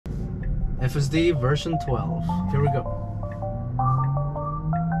FSD version 12. Here we go.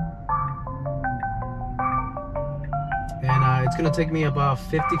 And it's gonna take me about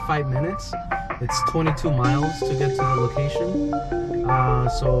 55 minutes. It's 22 miles to get to the location.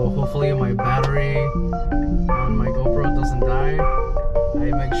 So hopefully my battery on my GoPro doesn't die.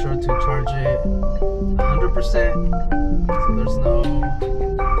 I make sure to charge it 100%, so there's no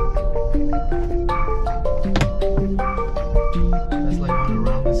that's like going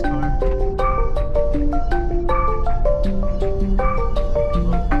around this car.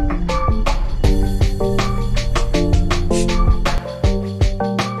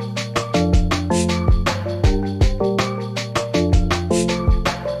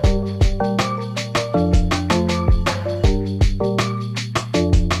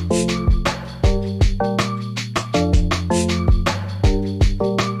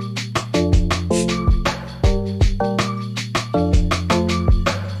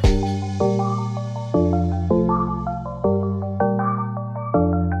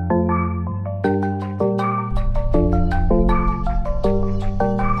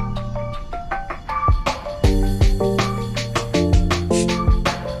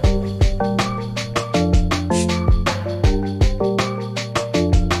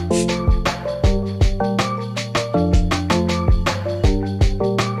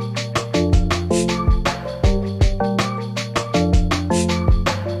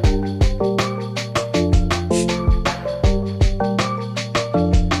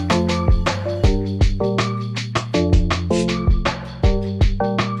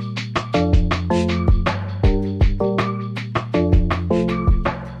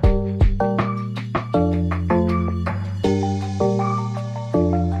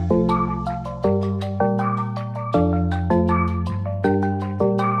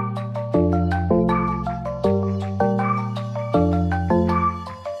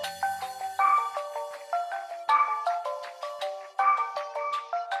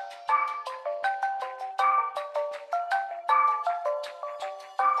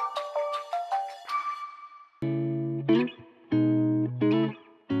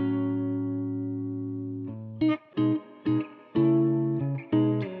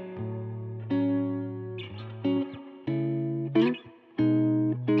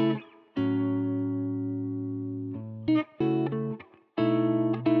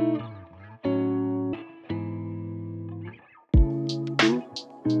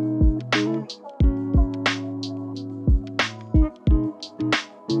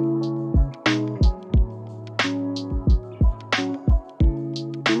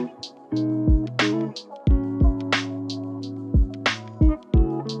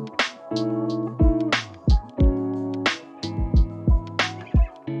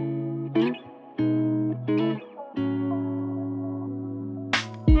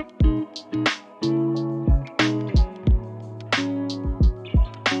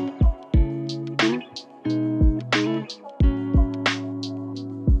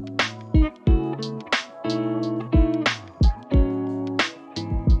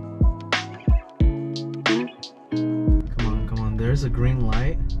 There's a green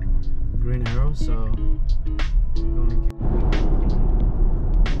light, green arrow, so I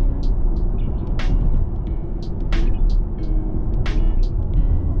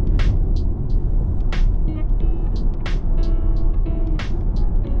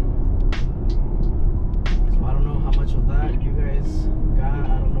don't know how much of that you guys got.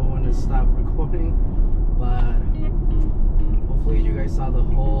 I don't know when to stop recording, but hopefully you guys saw the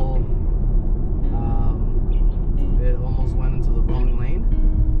whole it almost went into the wrong lane.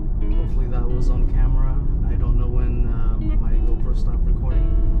 Hopefully that was on camera. I don't know when my GoPro stopped recording,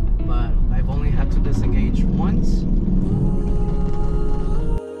 but I've only had to disengage once.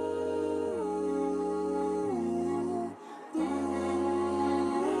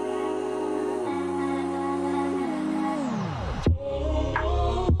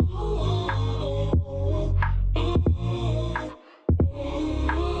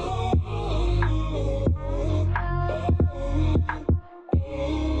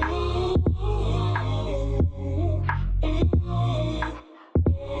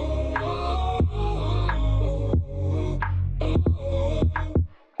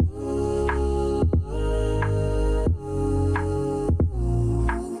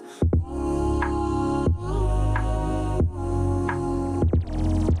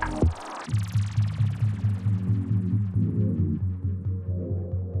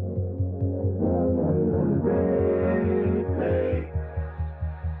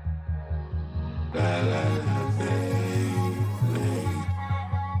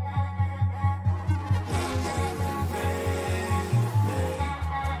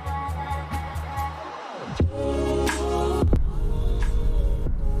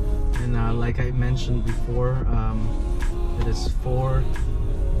 like I mentioned before, it is 4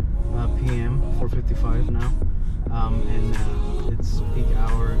 p.m. 4:55 now, and it's peak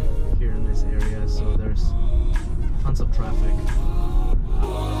hour here in this area, so there's tons of traffic.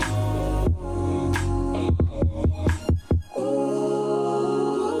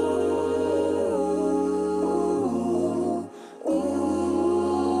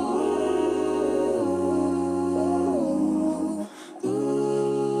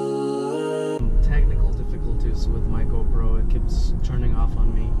 Technical difficulties with my GoPro. It keeps turning off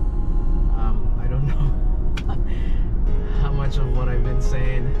on me. I don't know how much of what I've been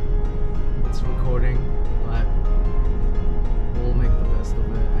saying it's recording, but we'll make the best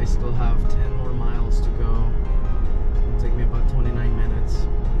of it. I still have 10 more miles to go. It'll take me about 29 minutes.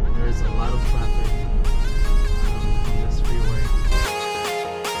 There's a lot of traffic on this freeway.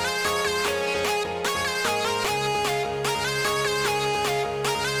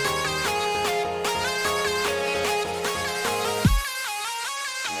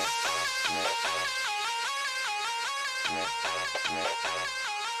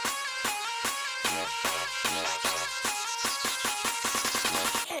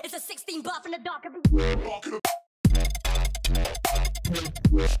 It's a 16 buff in the dark.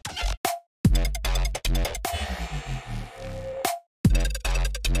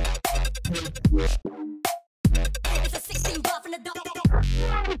 It's a 16 buff in the dark.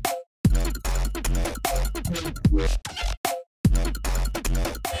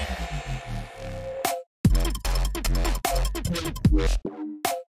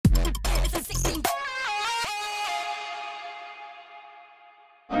 It's a 16.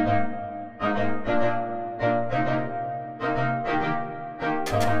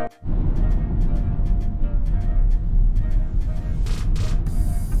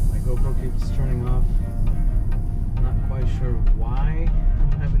 My GoPro keeps turning off. Not quite sure why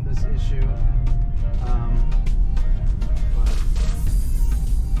I'm having this issue, but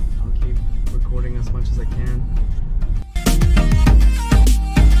I'll keep recording as much as I can.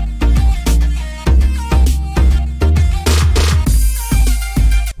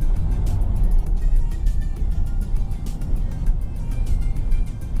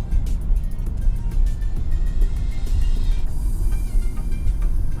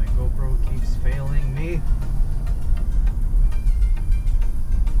 My GoPro keeps failing me.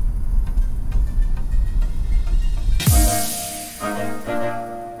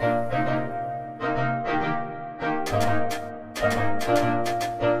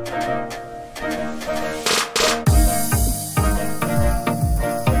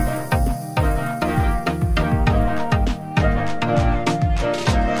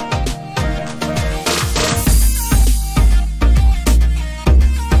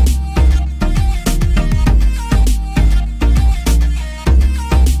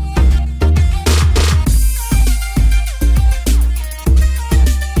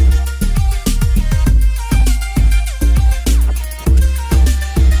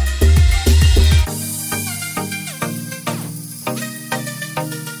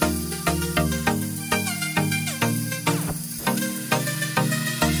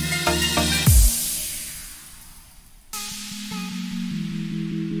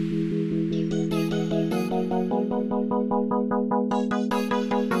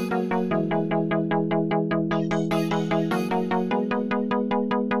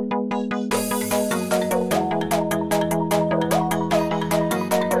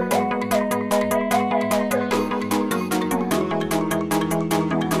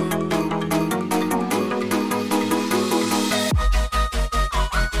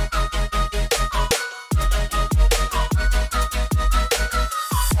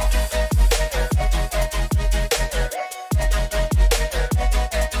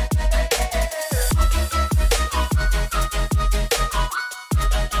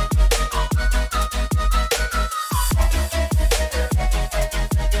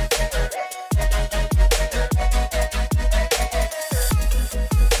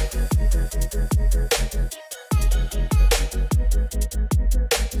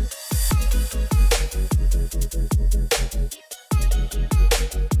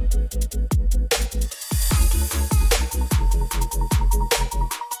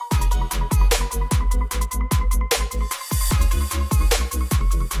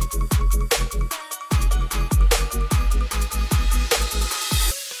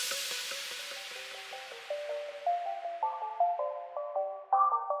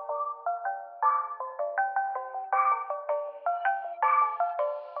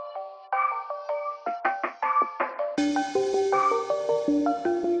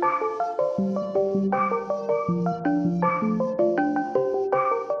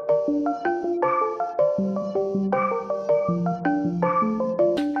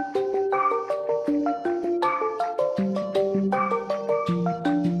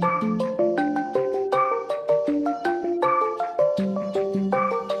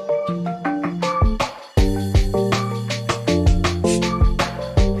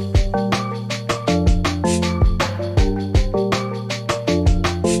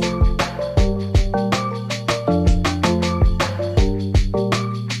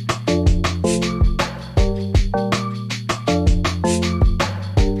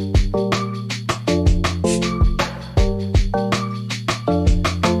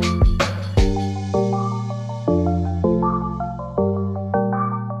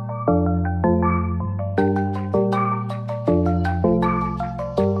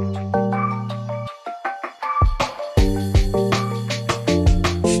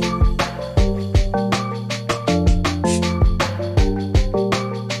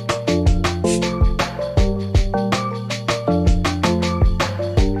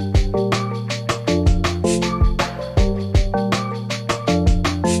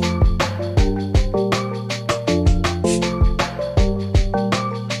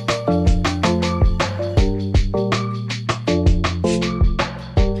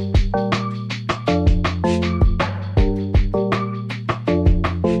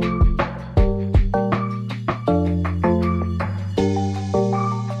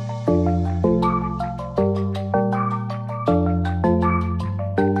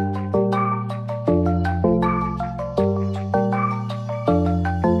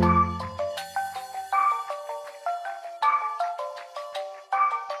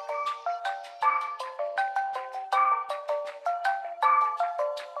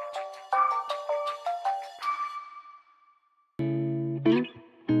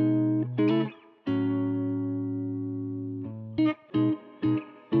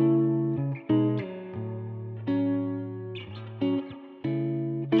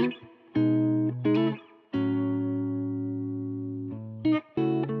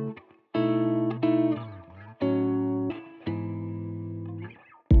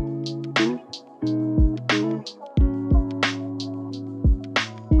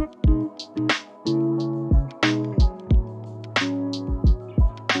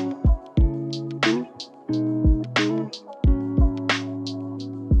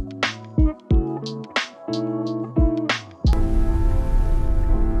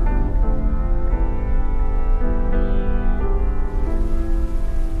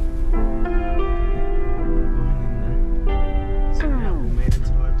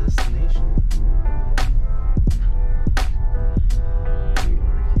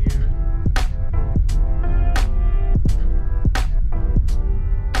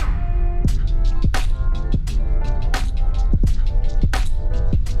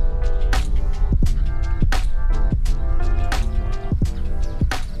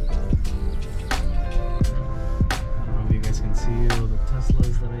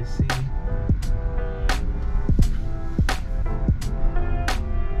 see.